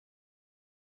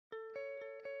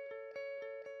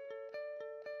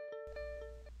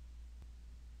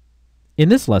In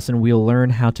this lesson, we'll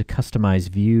learn how to customize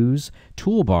views,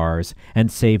 toolbars,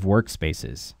 and save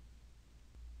workspaces.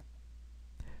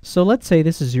 So let's say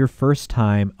this is your first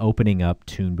time opening up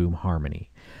Toon Boom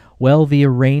Harmony. Well, the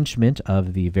arrangement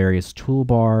of the various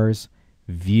toolbars,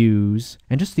 views,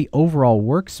 and just the overall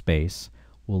workspace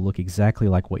will look exactly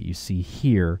like what you see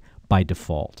here by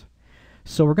default.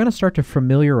 So we're going to start to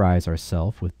familiarize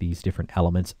ourselves with these different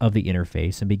elements of the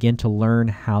interface and begin to learn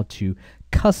how to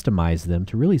customize them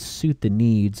to really suit the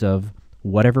needs of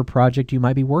whatever project you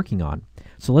might be working on.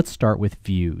 So let's start with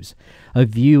views. A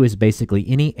view is basically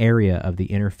any area of the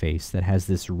interface that has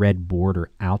this red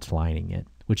border outlining it,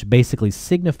 which basically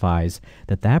signifies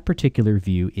that that particular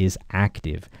view is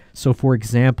active. So for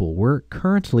example, we're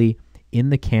currently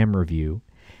in the camera view.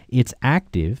 It's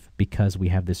active because we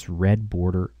have this red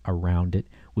border around it,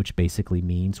 which basically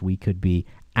means we could be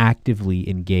actively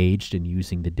engaged in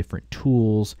using the different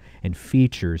tools and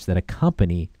features that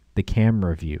accompany the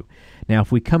camera view. Now,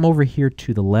 if we come over here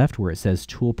to the left where it says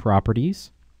Tool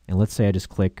Properties, and let's say I just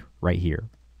click right here.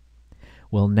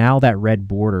 Well, now that red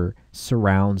border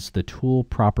surrounds the Tool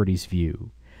Properties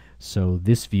view. So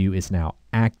this view is now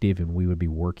active and we would be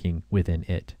working within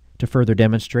it. To further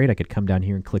demonstrate, I could come down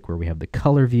here and click where we have the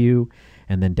color view,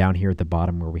 and then down here at the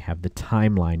bottom where we have the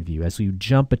timeline view. As you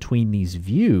jump between these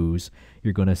views,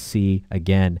 you're going to see,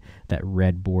 again, that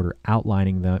red border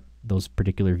outlining those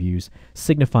particular views,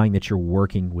 signifying that you're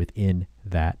working within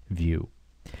that view.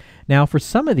 Now, for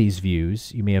some of these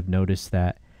views, you may have noticed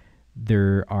that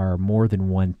there are more than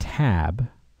one tab,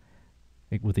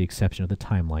 with the exception of the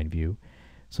timeline view.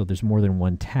 So there's more than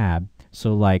one tab.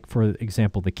 So like, for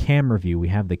example, the camera view, we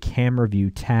have the camera view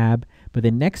tab, but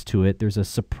then next to it, there's a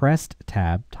suppressed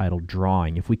tab titled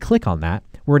Drawing. If we click on that,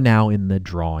 we're now in the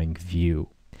drawing view.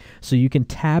 So you can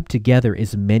tab together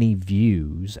as many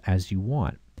views as you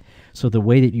want. So the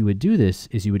way that you would do this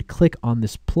is you would click on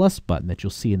this plus button that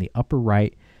you'll see in the upper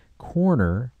right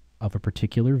corner of a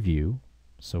particular view.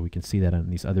 So we can see that on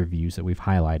these other views that we've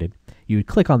highlighted. You would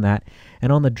click on that,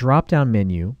 and on the drop-down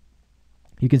menu,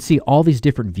 you can see all these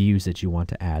different views that you want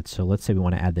to add. So let's say we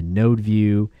want to add the node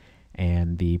view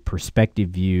and the perspective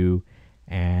view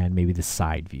and maybe the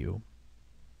side view.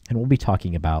 And we'll be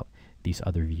talking about these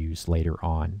other views later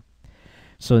on.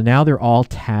 So now they're all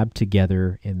tabbed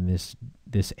together in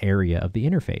this area of the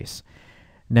interface.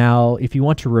 Now, if you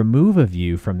want to remove a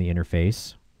view from the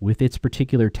interface with its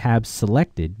particular tab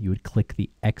selected, you would click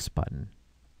the X button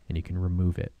and you can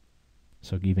remove it.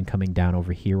 So even coming down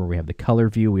over here where we have the color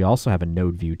view, we also have a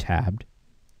node view tabbed.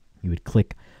 You would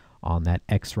click on that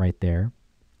X right there,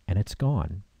 and it's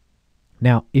gone.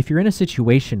 Now, if you're in a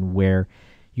situation where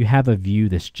you have a view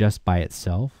that's just by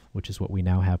itself, which is what we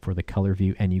now have for the color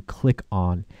view, and you click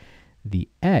on the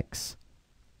X,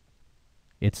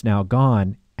 it's now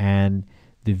gone, and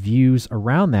the views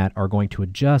around that are going to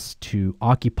adjust to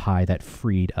occupy that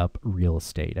freed up real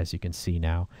estate, as you can see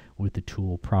now with the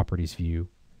Tool Properties view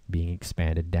being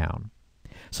expanded down.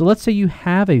 So let's say you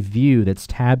have a view that's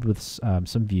tabbed with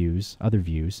some views, other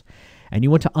views, and you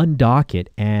want to undock it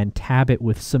and tab it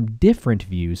with some different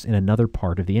views in another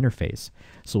part of the interface.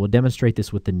 So we'll demonstrate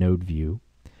this with the node view.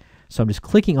 So I'm just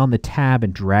clicking on the tab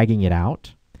and dragging it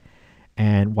out.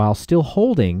 And while still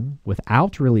holding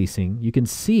without releasing, you can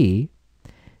see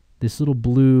this little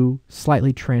blue,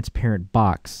 slightly transparent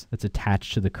box that's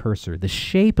attached to the cursor. The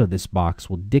shape of this box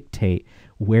will dictate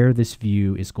where this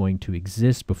view is going to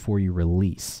exist before you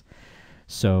release.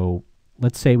 So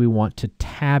let's say we want to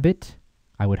tab it.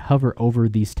 I would hover over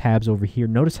these tabs over here.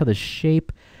 Notice how the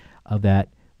shape of that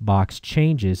box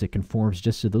changes. It conforms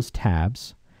just to those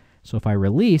tabs. So if I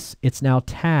release, it's now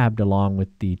tabbed along with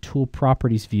the Tool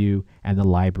Properties view and the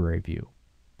Library view.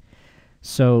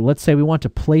 So let's say we want to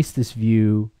place this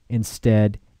view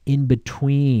instead in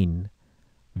between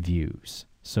views.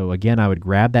 So again, I would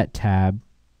grab that tab,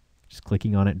 just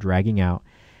clicking on it, dragging out,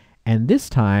 and this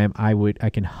time I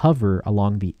can hover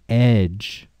along the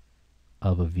edge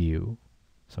of a view.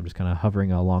 So I'm just kind of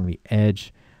hovering along the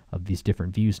edge of these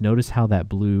different views. Notice how that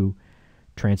blue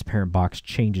transparent box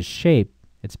changes shape.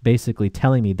 It's basically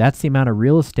telling me that's the amount of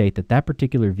real estate that that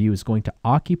particular view is going to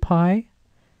occupy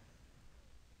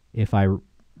if I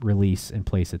release and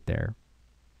place it there.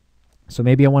 So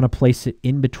maybe I want to place it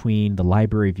in between the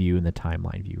library view and the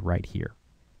timeline view right here.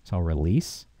 So I'll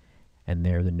release, and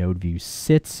there the node view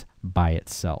sits by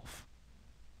itself.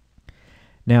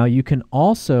 Now you can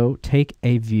also take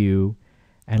a view,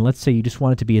 and let's say you just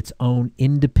want it to be its own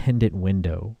independent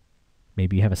window.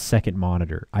 Maybe you have a second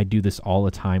monitor. I do this all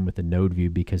the time with the node view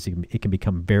because it can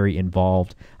become very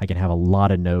involved. I can have a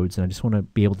lot of nodes, and I just want to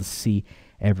be able to see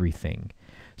everything.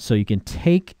 So you can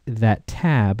take that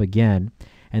tab again,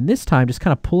 And this time, just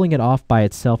kind of pulling it off by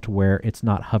itself to where it's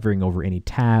not hovering over any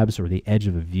tabs or the edge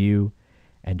of a view,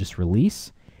 and just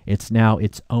release. It's now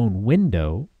its own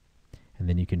window, and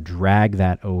then you can drag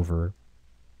that over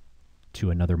to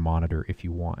another monitor if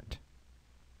you want.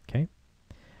 Okay?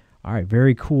 All right,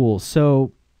 very cool.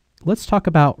 So let's talk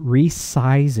about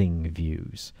resizing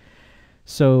views.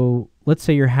 So let's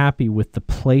say you're happy with the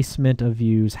placement of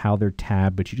views, how they're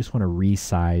tabbed, but you just want to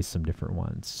resize some different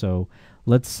ones. So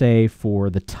let's say for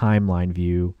the timeline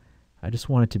view, I just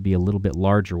want it to be a little bit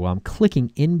larger. Well, I'm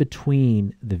clicking in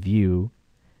between the view.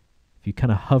 If you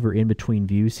kind of hover in between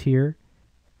views here,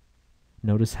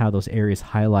 notice how those areas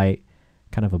highlight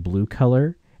kind of a blue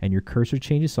color and your cursor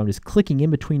changes. So I'm just clicking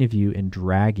in between a view and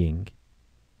dragging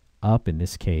up, in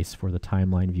this case, for the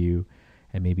timeline view,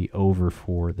 and maybe over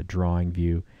for the drawing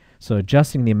view. So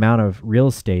adjusting the amount of real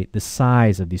estate, the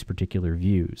size of these particular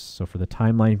views. So for the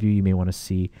timeline view, you may want to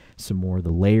see some more of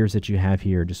the layers that you have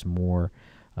here, just more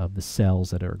of the cells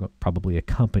that are probably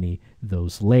accompany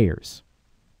those layers.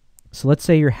 So let's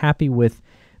say you're happy with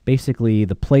basically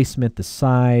the placement, the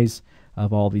size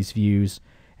of all these views,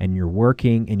 and you're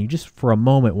working, and you just for a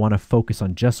moment want to focus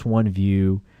on just one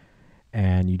view,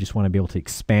 and you just want to be able to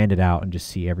expand it out and just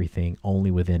see everything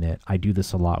only within it. I do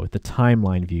this a lot with the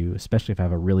timeline view, especially if I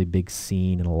have a really big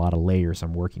scene and a lot of layers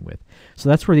I'm working with. So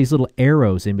that's where these little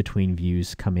arrows in between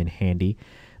views come in handy.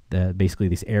 Basically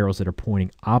these arrows that are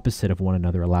pointing opposite of one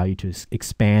another allow you to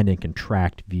expand and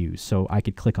contract views. So I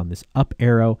could click on this up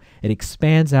arrow. It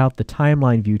expands out the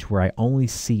timeline view to where I only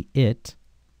see it.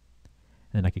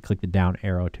 And I could click the down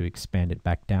arrow to expand it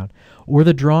back down. Or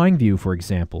the drawing view, for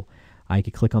example. I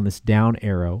could click on this down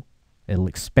arrow. It'll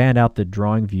expand out the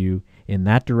drawing view in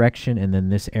that direction, and then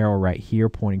this arrow right here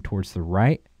pointing towards the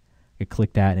right. I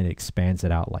click that and it expands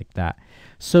it out like that.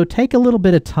 So take a little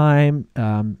bit of time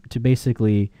to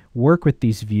basically work with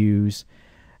these views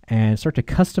and start to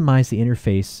customize the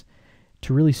interface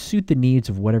to really suit the needs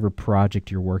of whatever project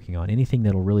you're working on. Anything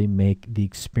that'll really make the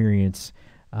experience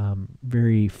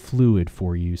very fluid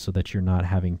for you, so that you're not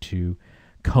having to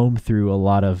comb through a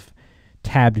lot of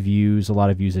tabbed views, a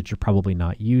lot of views that you're probably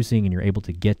not using, and you're able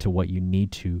to get to what you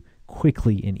need to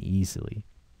quickly and easily.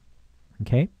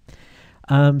 Okay?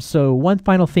 So one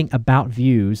final thing about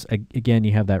views, again,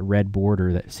 you have that red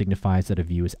border that signifies that a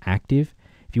view is active.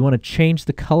 If you want to change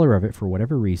the color of it for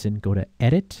whatever reason, go to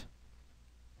Edit,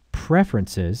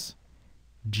 Preferences,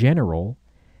 General,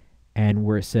 and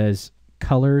where it says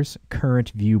Colors, Current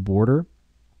View Border,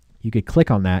 you could click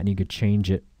on that and you could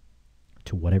change it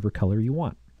to whatever color you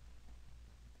want.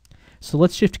 So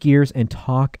let's shift gears and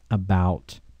talk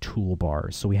about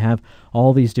toolbars. So we have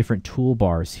all these different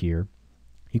toolbars here.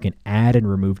 You can add and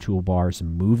remove toolbars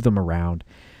and move them around.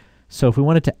 So if we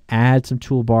wanted to add some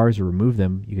toolbars or remove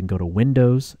them, you can go to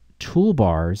Windows,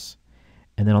 Toolbars,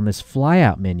 and then on this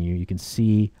flyout menu, you can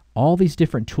see all these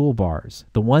different toolbars.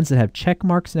 The ones that have check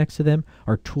marks next to them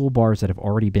are toolbars that have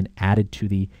already been added to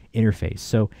the interface.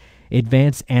 So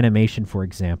advanced animation, for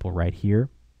example, right here,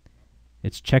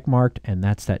 it's check marked, and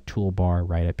that's that toolbar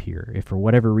right up here. If for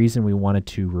whatever reason we wanted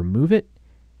to remove it,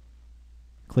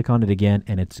 click on it again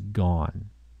and it's gone.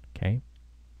 Okay.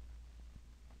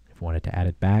 If we wanted to add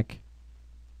it back,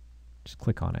 just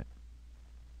click on it.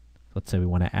 Let's say we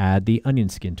want to add the onion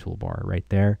skin toolbar right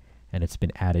there, and it's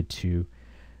been added to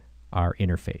our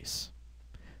interface.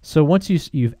 So once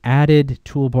you've added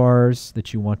toolbars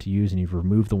that you want to use and you've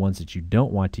removed the ones that you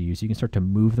don't want to use, you can start to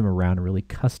move them around and really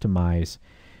customize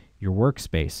your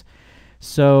workspace.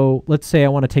 So let's say I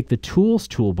want to take the Tools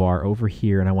toolbar over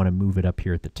here and I want to move it up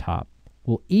here at the top.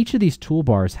 Well, each of these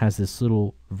toolbars has this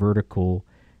little vertical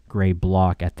gray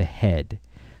block at the head.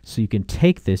 So you can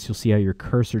take this, you'll see how your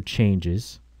cursor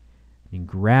changes. You can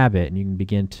grab it and you can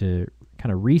begin to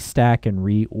kind of restack and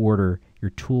reorder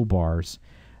your toolbars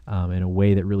in a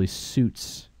way that really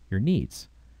suits your needs.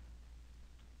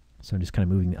 So I'm just kind of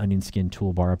moving the onion skin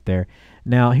toolbar up there.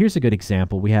 Now here's a good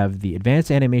example. We have the advanced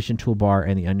animation toolbar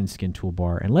and the onion skin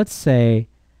toolbar. And let's say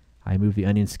I move the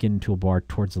onion skin toolbar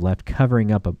towards the left,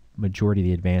 covering up a majority of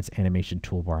the advanced animation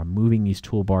toolbar. I'm moving these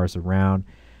toolbars around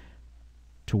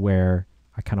to where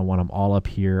I kind of want them all up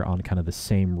here on kind of the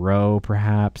same row,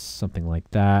 perhaps, something like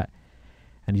that.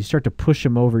 And you start to push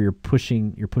them over, you're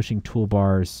pushing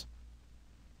toolbars,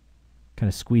 kind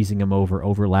of squeezing them over,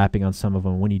 overlapping on some of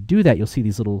them. When you do that, you'll see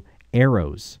these little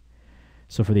arrows.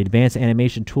 So for the advanced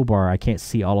animation toolbar, I can't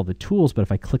see all of the tools, but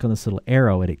if I click on this little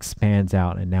arrow, it expands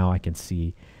out, and now I can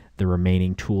see the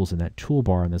remaining tools in that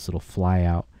toolbar in this little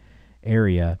flyout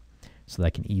area, so that I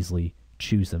can easily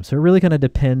choose them. So it really kind of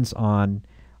depends on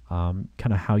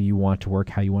kind of how you want to work,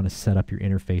 how you want to set up your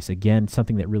interface. Again,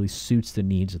 something that really suits the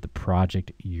needs of the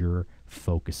project you're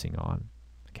focusing on.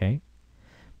 Okay?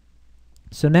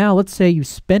 So now let's say you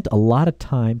spent a lot of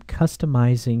time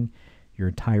customizing your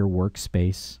entire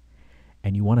workspace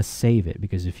and you want to save it,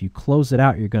 because if you close it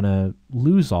out, you're going to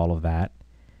lose all of that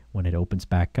when it opens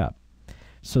back up.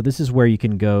 So this is where you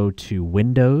can go to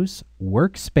Windows,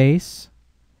 Workspace,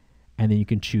 and then you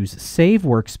can choose Save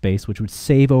Workspace, which would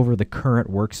save over the current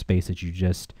workspace that you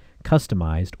just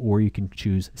customized, or you can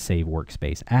choose Save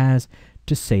Workspace As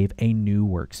to save a new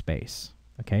workspace.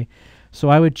 Okay, so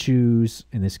I would choose,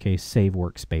 in this case, Save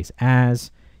Workspace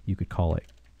As. You could call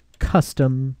it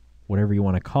Custom, whatever you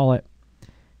want to call it,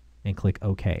 and click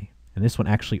OK. And this one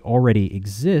actually already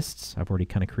exists. I've already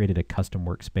kind of created a custom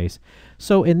workspace.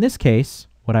 So in this case,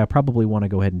 what I probably want to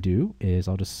go ahead and do is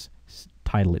I'll just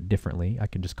title it differently. I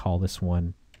can just call this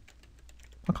one,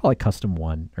 I'll call it Custom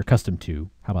 1 or Custom 2.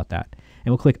 How about that?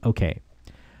 And we'll click OK.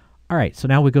 All right, so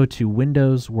now we go to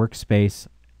Windows, Workspace,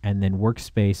 and then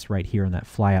Workspace right here on that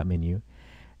flyout menu.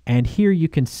 And here you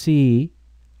can see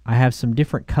I have some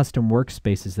different custom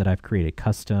workspaces that I've created.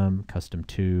 Custom, Custom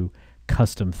 2,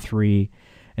 Custom 3.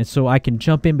 And so I can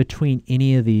jump in between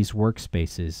any of these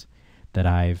workspaces that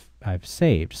I've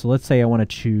saved. So let's say I want to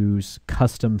choose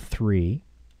Custom 3.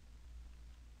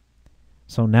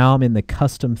 So now I'm in the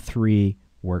Custom 3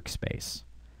 workspace.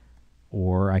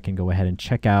 Or I can go ahead and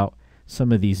check out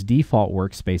some of these default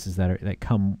workspaces that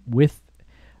come with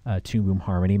Toon Boom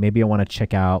Harmony. Maybe I want to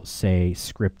check out, say,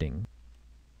 scripting.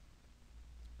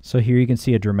 So here you can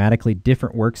see a dramatically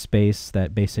different workspace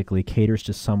that basically caters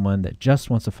to someone that just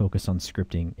wants to focus on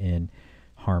scripting in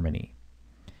Harmony.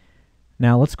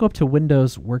 Now let's go up to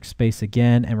Windows Workspace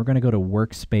again, and we're going to go to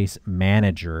Workspace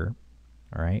Manager.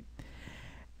 All right.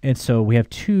 And so we have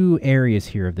two areas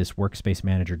here of this Workspace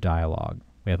Manager dialog.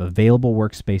 We have available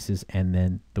workspaces and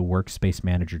then the Workspace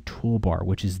Manager toolbar,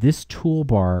 which is this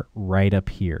toolbar right up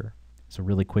here. So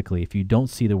really quickly, if you don't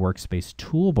see the Workspace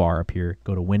toolbar up here,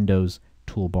 go to Windows,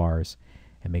 Toolbars,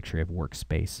 and make sure you have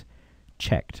Workspace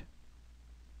checked.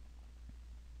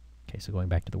 Okay, so going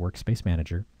back to the Workspace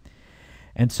Manager.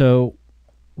 And so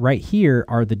right here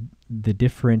are the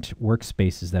different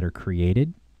workspaces that are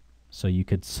created. So you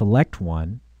could select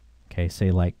one, okay,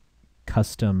 say like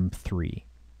Custom 3.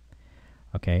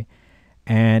 Okay,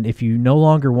 and if you no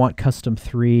longer want Custom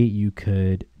 3, you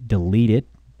could delete it.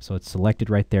 So it's selected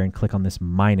right there and click on this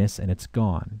minus and it's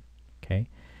gone. Okay,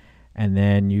 and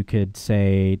then you could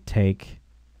say take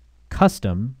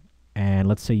Custom, and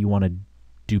let's say you want to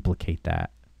duplicate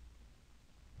that.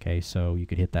 Okay, so you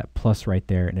could hit that plus right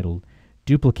there and it'll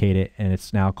duplicate it, and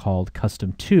it's now called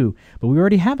Custom 2, but we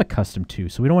already have a Custom 2,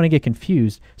 so we don't want to get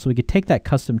confused. So we could take that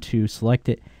Custom 2, select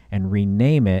it, and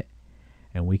rename it,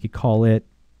 and we could call it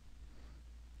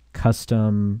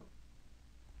Custom,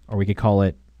 or we could call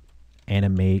it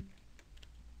Animate,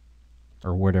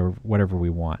 or whatever we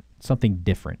want. Something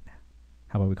different.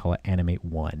 How about we call it Animate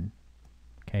 1?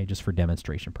 Okay, just for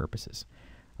demonstration purposes.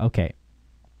 Okay.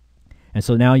 And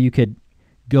so now you could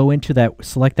go into that,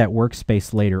 select that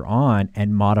workspace later on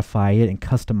and modify it and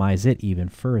customize it even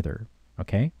further.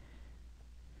 Okay?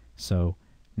 So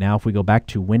now if we go back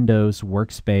to Windows,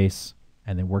 Workspace,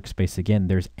 and then Workspace again,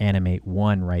 there's Animate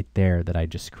 1 right there that I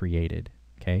just created.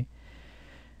 Okay?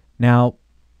 Now,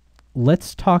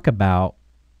 let's talk about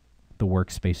the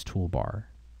Workspace toolbar.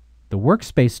 The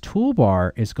Workspace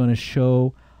toolbar is going to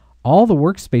show all the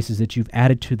workspaces that you've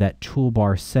added to that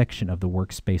toolbar section of the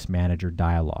Workspace Manager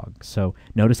dialog. So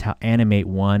notice how Animate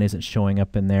 1 isn't showing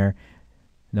up in there.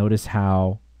 Notice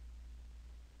how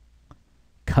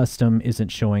Custom isn't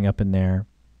showing up in there.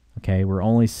 Okay, we're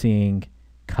only seeing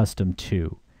Custom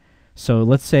 2. So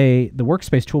let's say the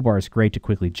Workspace toolbar is great to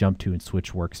quickly jump to and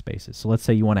switch workspaces. So let's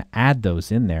say you want to add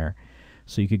those in there.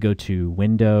 So you could go to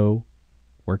Window,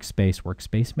 Workspace,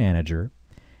 Workspace Manager,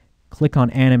 click on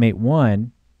Animate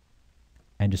 1,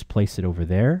 and just place it over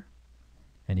there.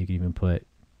 And you can even put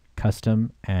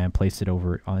Custom and place it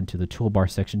over onto the toolbar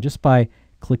section just by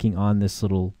clicking on this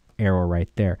little arrow right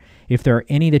there. If there are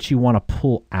any that you want to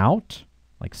pull out,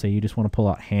 like say you just want to pull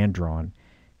out hand drawn,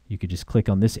 you could just click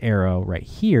on this arrow right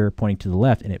here pointing to the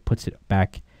left, and it puts it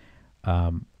back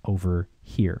over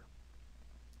here.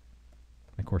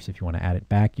 Of course, if you want to add it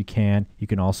back, you can. You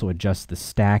can also adjust the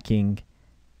stacking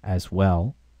as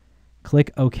well.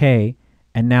 Click OK,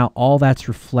 and now all that's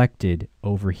reflected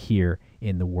over here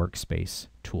in the Workspace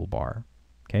toolbar.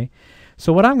 Okay,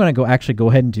 so what I'm going to actually go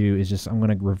ahead and do is just I'm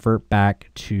going to revert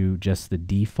back to just the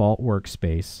default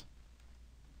workspace.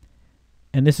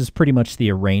 And this is pretty much the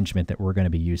arrangement that we're going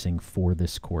to be using for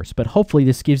this course. But hopefully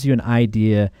this gives you an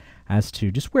idea as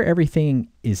to just where everything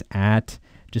is at,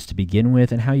 just to begin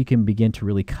with, and how you can begin to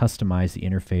really customize the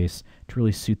interface to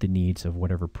really suit the needs of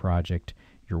whatever project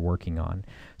you're working on.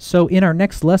 So in our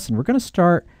next lesson, we're going to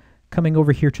start coming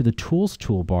over here to the Tools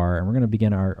toolbar, and we're going to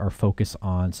begin our focus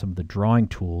on some of the drawing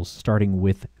tools, starting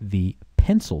with the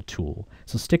pencil tool.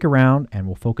 So stick around and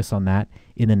we'll focus on that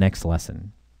in the next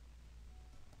lesson.